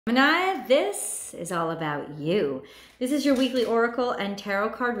Gemini, this is all about you. This is your weekly oracle and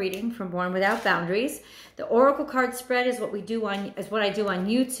tarot card reading from Born Without Boundaries. The oracle card spread is what I do on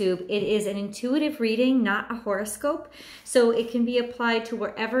YouTube. It is an intuitive reading, not a horoscope. So it can be applied to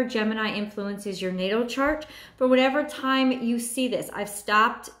wherever Gemini influences your natal chart for whatever time you see this. I've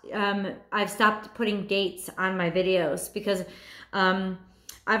stopped putting dates on my videos because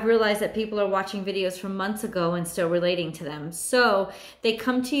I've realized that people are watching videos from months ago and still relating to them. So they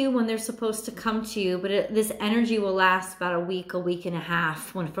come to you when they're supposed to come to you, but this energy will last about a week and a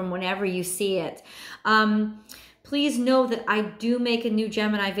half from whenever you see it. Please know that I do make a new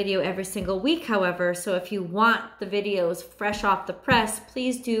Gemini video every single week, however, so if you want the videos fresh off the press,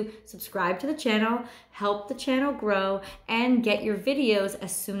 please do subscribe to the channel, help the channel grow, and get your videos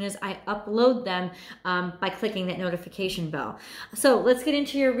as soon as I upload them by clicking that notification bell. So let's get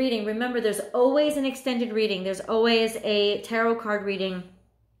into your reading. Remember, there's always an extended reading. There's always a tarot card reading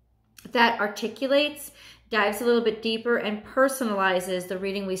that articulates, dives a little bit deeper, and personalizes the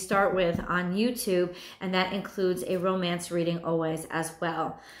reading we start with on YouTube, and that includes a romance reading always as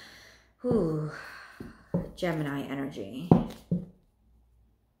well. Ooh, Gemini energy.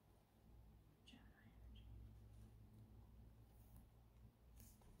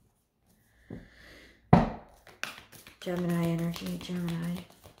 Gemini energy, Gemini.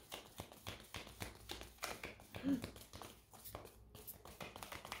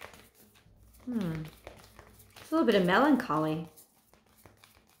 A little bit of melancholy, a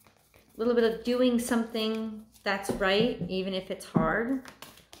little bit of doing something that's right, even if it's hard, a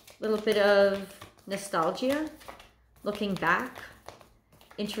little bit of nostalgia, looking back.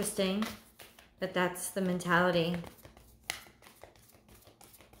 Interesting that that's the mentality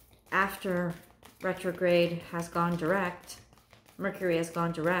after retrograde has gone direct. Mercury has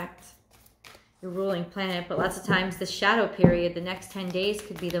gone direct, your ruling planet, but lots of times the shadow period, the next 10 days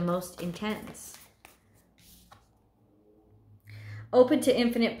could be the most intense. Open to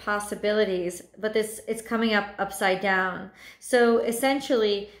infinite possibilities, but it's coming up upside down. So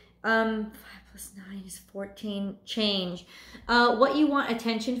essentially, 5 + 9 is 14, change. What you want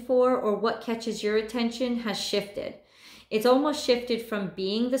attention for, or what catches your attention, has shifted. It's almost shifted from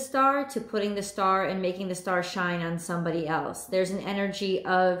being the star to putting the star and making the star shine on somebody else. There's an energy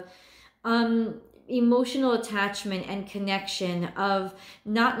of emotional attachment and connection, of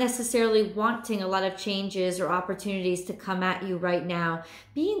not necessarily wanting a lot of changes or opportunities to come at you right now.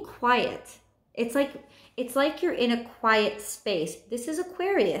 Being quiet. It's like you're in a quiet space. This is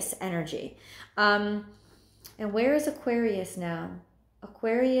Aquarius energy. And where is Aquarius now?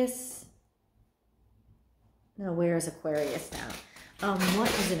 Aquarius. No, where is Aquarius now? What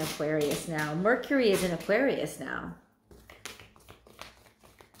is in Aquarius now? Mercury is in Aquarius now.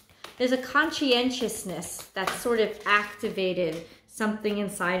 There's a conscientiousness that's sort of activated something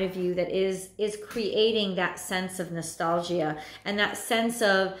inside of you that is creating that sense of nostalgia and that sense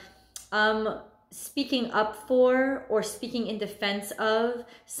of speaking up for or speaking in defense of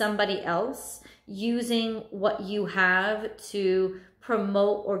somebody else, using what you have to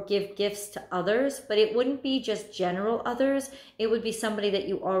promote or give gifts to others. But it wouldn't be just general others. It would be somebody that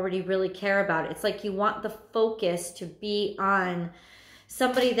you already really care about. It's like you want the focus to be on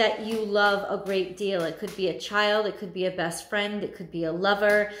somebody that you love a great deal. It could be a child, it could be a best friend, it could be a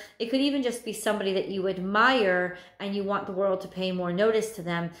lover, it could even just be somebody that you admire and you want the world to pay more notice to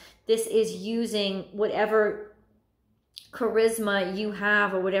them. This is using whatever charisma you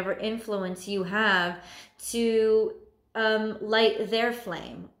have or whatever influence you have to light their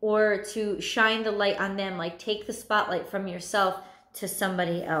flame, or to shine the light on them, like take the spotlight from yourself to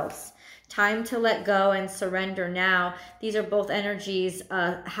somebody else. Time to let go and surrender now. These are both energies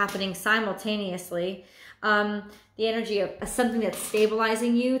happening simultaneously. The energy of something that's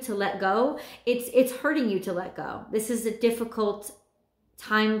stabilizing you to let go. It's hurting you to let go. This is a difficult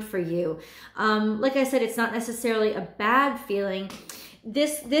time for you. Like I said, it's not necessarily a bad feeling.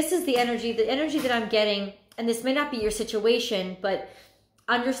 This is the energy that I'm getting, and this may not be your situation, but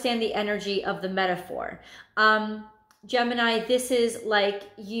understand the energy of the metaphor. Gemini, this is like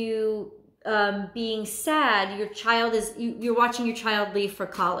you being sad. Your child is, you're watching your child leave for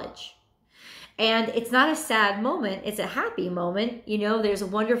college. And it's not a sad moment, it's a happy moment. You know, there's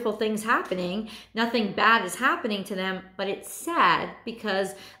wonderful things happening. Nothing bad is happening to them, but it's sad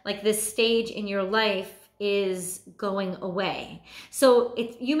because like this stage in your life is going away. So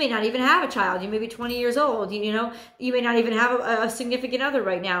you may not even have a child. You may be 20 years old. You know, you may not even have a significant other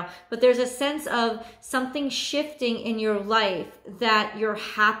right now. But there's a sense of something shifting in your life that you're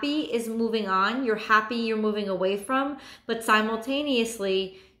happy is moving on. You're happy you're moving away from. But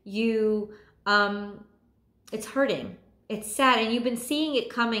simultaneously, it's hurting. It's sad, and you've been seeing it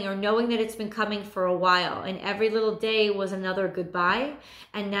coming or knowing that it's been coming for a while, and every little day was another goodbye,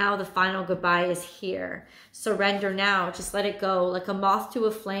 and now the final goodbye is here. Surrender now. Just let it go. Like a moth to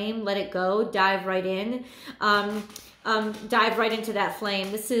a flame, let it go. Dive right in. Dive right into that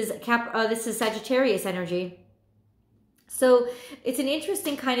flame. This is Sagittarius energy. So it's an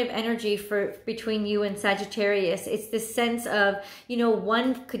interesting kind of energy between you and Sagittarius. It's this sense of, you know,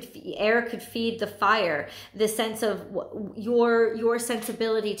 air could feed the fire. The sense of your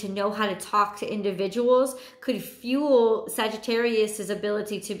sensibility to know how to talk to individuals could fuel Sagittarius's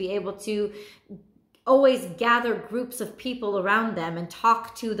ability to be able to always gather groups of people around them and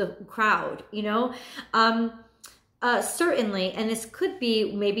talk to the crowd, you know? Certainly, and this could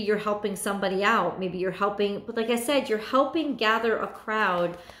be maybe you're helping somebody out, maybe you're helping, but like I said, you're helping gather a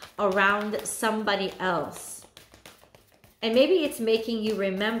crowd around somebody else. And maybe it's making you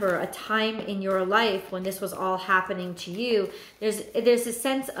remember a time in your life when this was all happening to you. There's a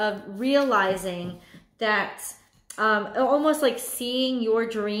sense of realizing that, almost like seeing your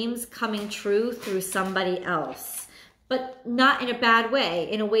dreams coming true through somebody else. But not in a bad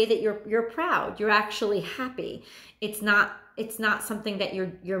way, in a way that you're proud. You're actually happy. It's not something that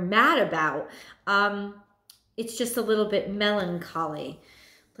you're mad about. It's just a little bit melancholy.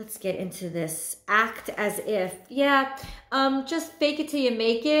 Let's get into this. Act as if. Yeah, just fake it till you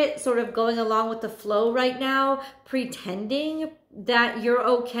make it. Sort of going along with the flow right now. Pretending that you're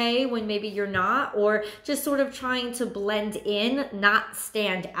okay when maybe you're not, or just sort of trying to blend in, not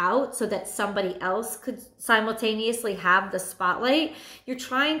stand out so that somebody else could simultaneously have the spotlight. You're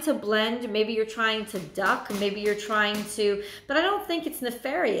trying to blend, maybe you're trying to duck, maybe you're trying to, but I don't think it's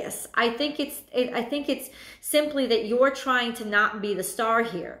nefarious. I think it's simply that you're trying to not be the star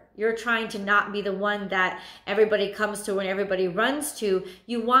here. You're trying to not be the one that everybody comes to and everybody runs to.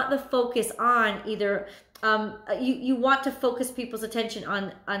 You want the focus on either you want to focus people's attention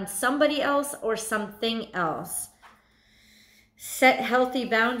on somebody else or something else. Set healthy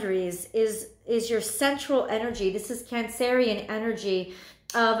boundaries is your central energy. This is Cancerian energy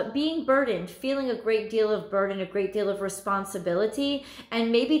of being burdened, feeling a great deal of burden, a great deal of responsibility,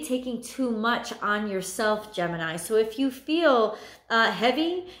 and maybe taking too much on yourself, Gemini. So if you feel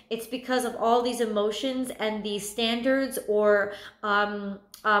heavy, it's because of all these emotions and these standards or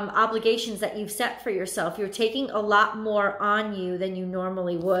obligations that you've set for yourself. You're taking a lot more on you than you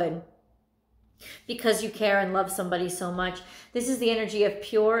normally would because you care and love somebody so much. This is the energy of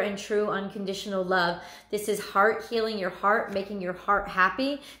pure and true unconditional love. This is heart, healing your heart, making your heart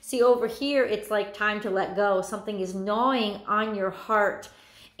happy. See, over here, it's like time to let go. Something is gnawing on your heart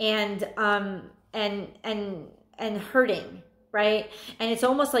and hurting. Right? And it's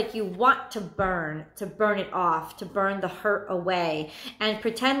almost like you want to burn it off, to burn the hurt away and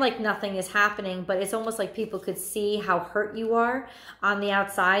pretend like nothing is happening. But it's almost like people could see how hurt you are on the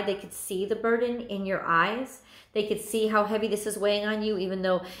outside. They could see the burden in your eyes. They could see how heavy this is weighing on you, even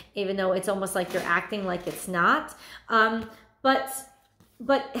though it's almost like you're acting like it's not.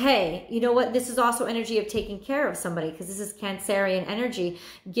 But hey, you know what? This is also energy of taking care of somebody, because this is Cancerian energy,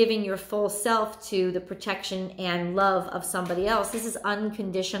 giving your full self to the protection and love of somebody else. This is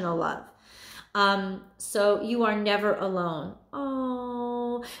unconditional love. So you are never alone.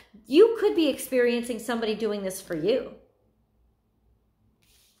 Oh, you could be experiencing somebody doing this for you.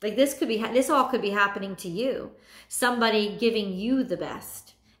 Like this all could be happening to you. Somebody giving you the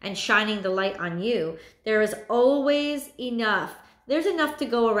best and shining the light on you. There is always enough. There's enough to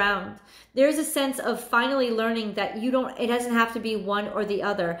go around. There's a sense of finally learning that it doesn't have to be one or the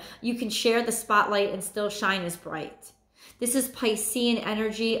other. You can share the spotlight and still shine as bright. This is Piscean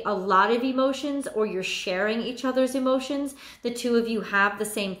energy, a lot of emotions, or you're sharing each other's emotions. The two of you have the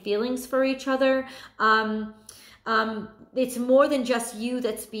same feelings for each other. It's more than just you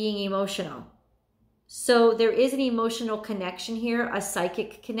that's being emotional. So there is an emotional connection here, a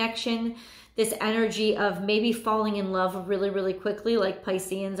psychic connection. This energy of maybe falling in love really, really quickly, like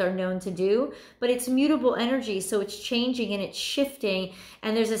Pisceans are known to do, but it's mutable energy, so it's changing and it's shifting,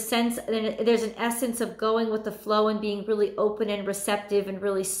 and there's an essence of going with the flow and being really open and receptive and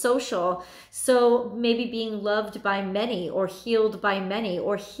really social. So maybe being loved by many, or healed by many,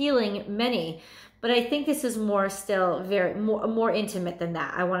 or healing many. But I think this is more more intimate than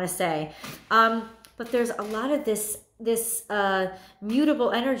that, I want to say. But there's a lot of this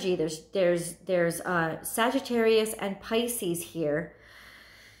mutable energy. There's Sagittarius and Pisces here.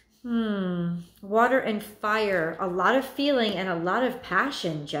 Water and fire, a lot of feeling and a lot of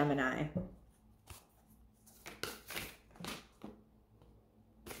passion, Gemini.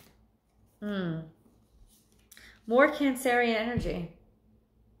 More Cancerian energy.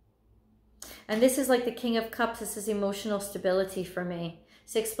 And this is like the King of Cups. This is emotional stability for me.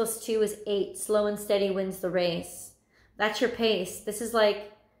 6 + 2 is 8. Slow and steady wins the race. That's your pace. This is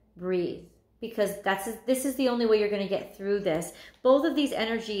like breathe, because this is the only way you're going to get through this. Both of these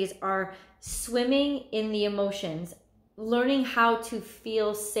energies are swimming in the emotions, learning how to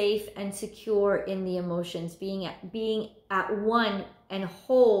feel safe and secure in the emotions, being at one and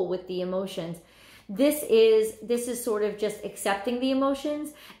whole with the emotions. This is sort of just accepting the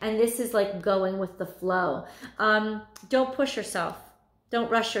emotions, and this is like going with the flow. Don't push yourself. Don't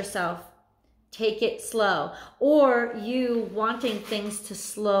rush yourself. Take it slow. Or you wanting things to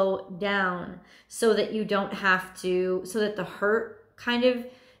slow down so that you don't have to, so that the hurt kind of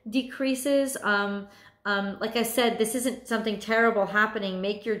decreases. Like I said, this isn't something terrible happening.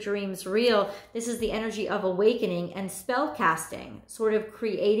 Make your dreams real. This is the energy of awakening and spell casting, sort of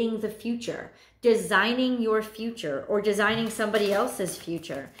creating the future, designing your future or designing somebody else's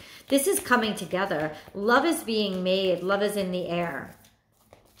future. This is coming together. Love is being made. Love is in the air.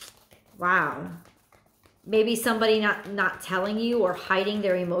 Wow. Maybe somebody not telling you or hiding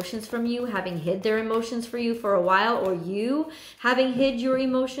their emotions from you, having hid their emotions for you for a while, or you having hid your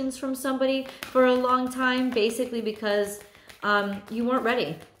emotions from somebody for a long time, basically because you weren't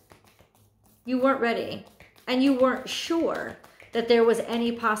ready. You weren't ready. And you weren't sure that there was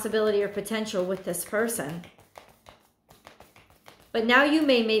any possibility or potential with this person. But now you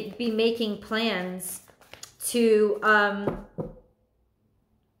may be making plans to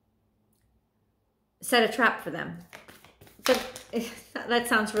set a trap for them. But that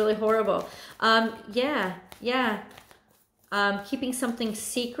sounds really horrible. Keeping something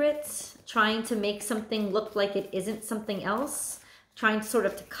secret, trying to make something look like it isn't something else, trying sort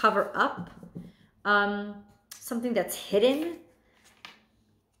of to cover up something that's hidden.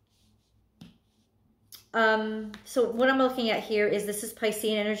 So what I'm looking at here is this is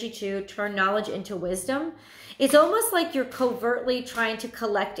Piscean energy too, turn knowledge into wisdom. It's almost like you're covertly trying to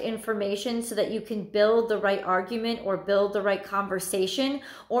collect information so that you can build the right argument or build the right conversation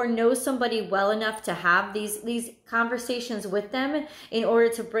or know somebody well enough to have these conversations with them in order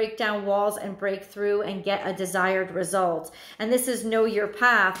to break down walls and break through and get a desired result. And this is know your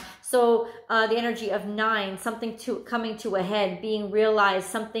path. So the energy of 9, something coming to a head, being realized,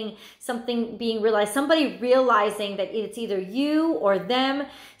 something being realized, somebody realizing that it's either you or them,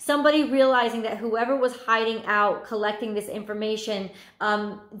 somebody realizing that whoever was hiding out, collecting this information,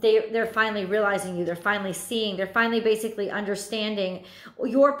 they're finally realizing you, they're finally seeing, they're finally basically understanding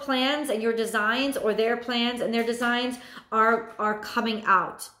your plans and your designs, or their plans and their designs are coming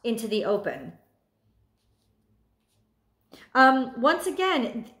out into the open. Once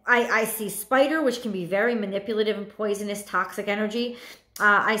again, I see spider, which can be very manipulative and poisonous, toxic energy.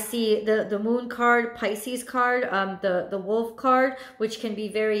 I see the moon card, Pisces card, the wolf card, which can be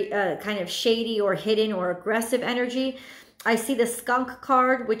very kind of shady or hidden or aggressive energy. I see the skunk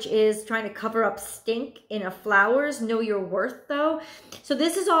card, which is trying to cover up stink in a flowers. Know your worth, though. So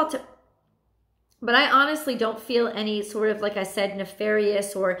this is all to... But I honestly don't feel any sort of, like I said,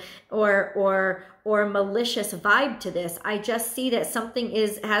 nefarious or malicious vibe to this. I just see that something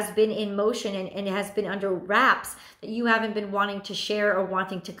has been in motion and it has been under wraps that you haven't been wanting to share or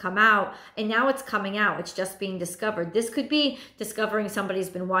wanting to come out. And now it's coming out. It's just being discovered. This could be discovering somebody's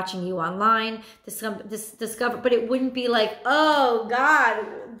been watching you online. But it wouldn't be like, oh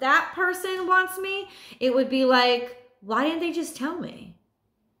God, that person wants me. It would be like, why didn't they just tell me?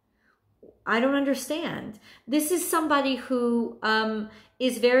 I don't understand. This is somebody who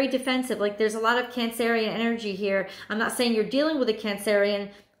is very defensive. Like there's a lot of Cancerian energy here. I'm not saying you're dealing with a Cancerian.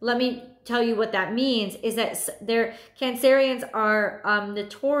 Let me tell you what that means is that Cancerians are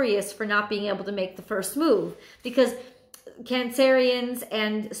notorious for not being able to make the first move, because Cancerians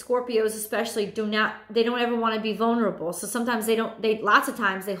and Scorpios especially don't ever want to be vulnerable. So sometimes lots of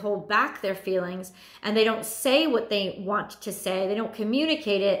times they hold back their feelings and they don't say what they want to say. They don't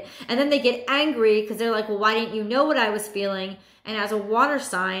communicate it. And then they get angry because they're like, well, why didn't you know what I was feeling? And as a water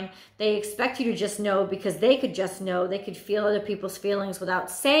sign, they expect you to just know because they could just know. They could feel other people's feelings without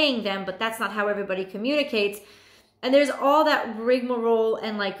saying them, but that's not how everybody communicates. And there's all that rigmarole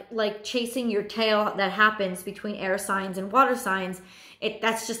and like chasing your tail that happens between air signs and water signs.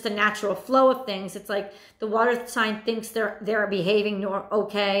 That's just the natural flow of things. It's like the water sign thinks they're behaving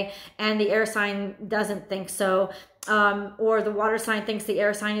okay, and the air sign doesn't think so. Or the water sign thinks the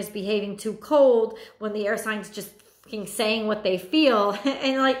air sign is behaving too cold when the air sign's just saying what they feel.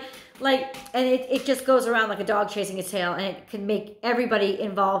 And it just goes around like a dog chasing its tail, and it can make everybody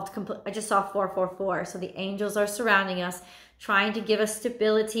involved I just saw 444. So the angels are surrounding us, trying to give us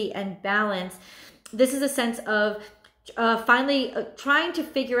stability and balance. This is a sense of finally trying to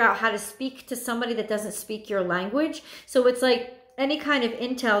figure out how to speak to somebody that doesn't speak your language. So it's like any kind of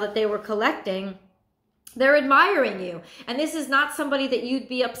intel that they were collecting, they're admiring you. And this is not somebody that you'd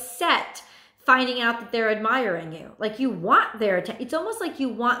be upset finding out that they're admiring you. Like you want their attention. It's almost like you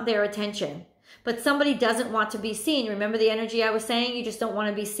want their attention, but somebody doesn't want to be seen. Remember the energy I was saying? You just don't want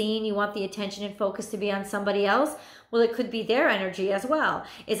to be seen. You want the attention and focus to be on somebody else. Well, it could be their energy as well,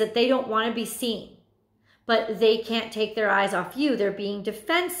 is that they don't want to be seen, but they can't take their eyes off you. They're being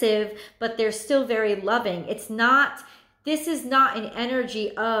defensive, but they're still very loving. This is not an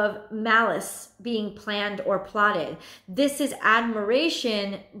energy of malice being planned or plotted. This is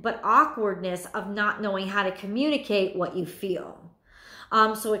admiration, but awkwardness of not knowing how to communicate what you feel.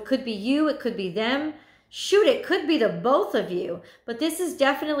 So it could be you, it could be them. Shoot, it could be the both of you. But this is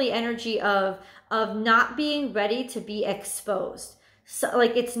definitely energy of not being ready to be exposed. So,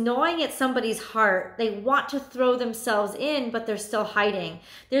 like, it's gnawing at somebody's heart. They want to throw themselves in, but they're still hiding.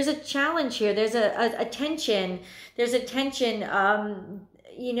 There's a challenge here. There's a tension. There's a tension,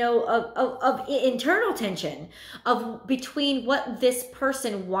 you know, of internal tension of between what this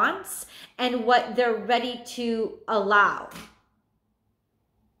person wants and what they're ready to allow.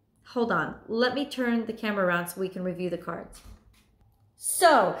 Hold on. Let me turn the camera around so we can review the cards.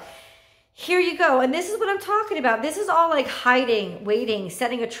 So here you go. And this is what I'm talking about. This is all like hiding, waiting,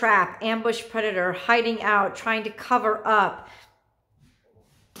 setting a trap, ambush predator, hiding out, trying to cover up.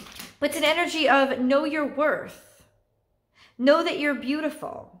 But it's an energy of know your worth. Know that you're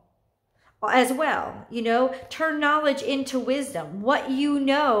beautiful as well. You know, turn knowledge into wisdom. What you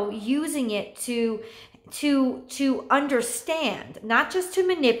know, using it to understand, not just to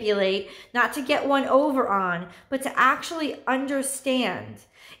manipulate, not to get one over on, but to actually understand.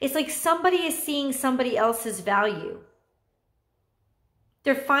 It's like somebody is seeing somebody else's value.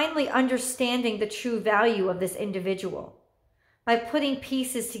 They're finally understanding the true value of this individual by putting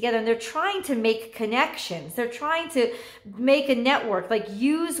pieces together, and they're trying to make connections. They're trying to make a network, like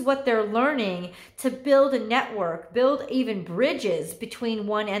use what they're learning to build a network, build even bridges between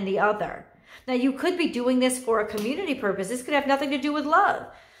one and the other. Now, you could be doing this for a community purpose. This could have nothing to do with love.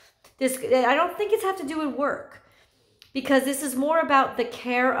 I don't think it's have to do with work, because this is more about the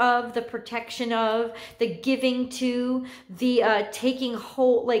care of, the protection of, the giving to, the taking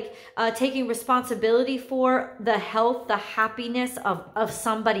hold, like taking responsibility for the health, the happiness of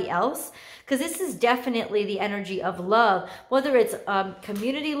somebody else. Because this is definitely the energy of love, whether it's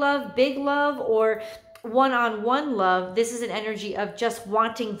community love, big love, or one-on-one love. This is an energy of just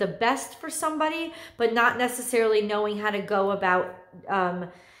wanting the best for somebody, but not necessarily knowing how to go about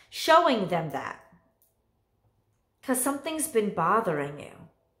showing them that. Because something's been bothering you.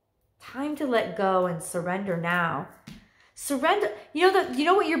 Time to let go and surrender now. Surrender. You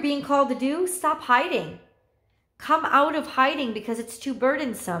know what you're being called to do? Stop hiding. Come out of hiding because it's too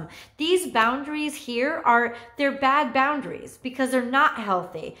burdensome. These boundaries here they're bad boundaries because they're not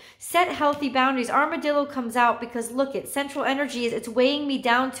healthy. Set healthy boundaries. Armadillo comes out because look, central energy it's weighing me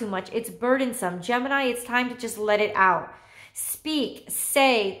down too much. It's burdensome. Gemini, it's time to just let it out. Speak,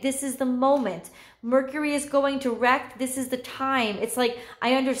 say, this is the moment. Mercury is going direct. This is the time. It's like,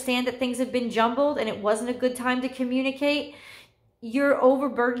 I understand that things have been jumbled and it wasn't a good time to communicate. You're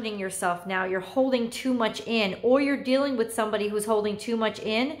overburdening yourself now. You're holding too much in, or you're dealing with somebody who's holding too much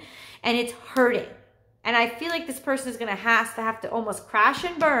in and it's hurting. And I feel like this person is going to have to almost crash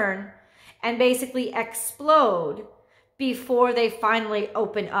and burn and basically explode before they finally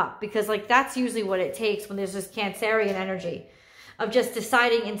open up. Because like that's usually what it takes when there's this Cancerian energy of just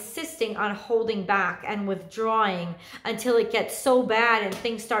deciding, insisting on holding back and withdrawing until it gets so bad and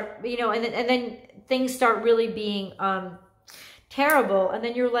things start, you know, and then things start really being terrible. And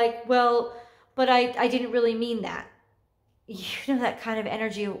then you're like, well, but I didn't really mean that. You know, that kind of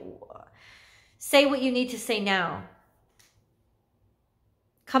energy. Say what you need to say now.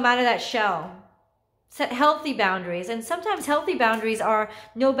 Come out of that shell. Set healthy boundaries. And sometimes healthy boundaries are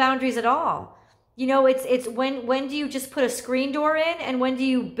no boundaries at all. You know, it's when do you just put a screen door in and when do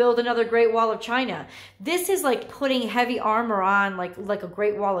you build another Great Wall of China? This is like putting heavy armor on like a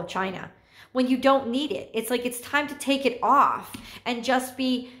Great Wall of China when you don't need it. It's like it's time to take it off and just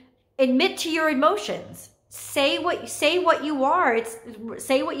admit to your emotions. Say what you are.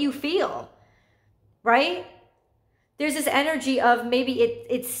 Say what you feel, right? There's this energy of maybe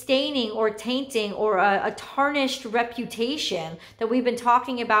it's staining or tainting or a tarnished reputation that we've been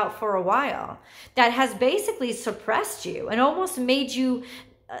talking about for a while that has basically suppressed you and almost made you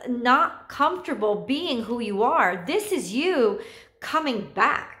not comfortable being who you are. This is you coming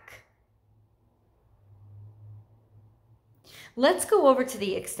back. Let's go over to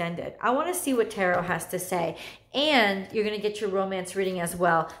the extended. I want to see what tarot has to say. And you're going to get your romance reading as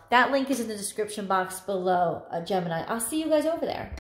well. That link is in the description box below, Gemini. I'll see you guys over there.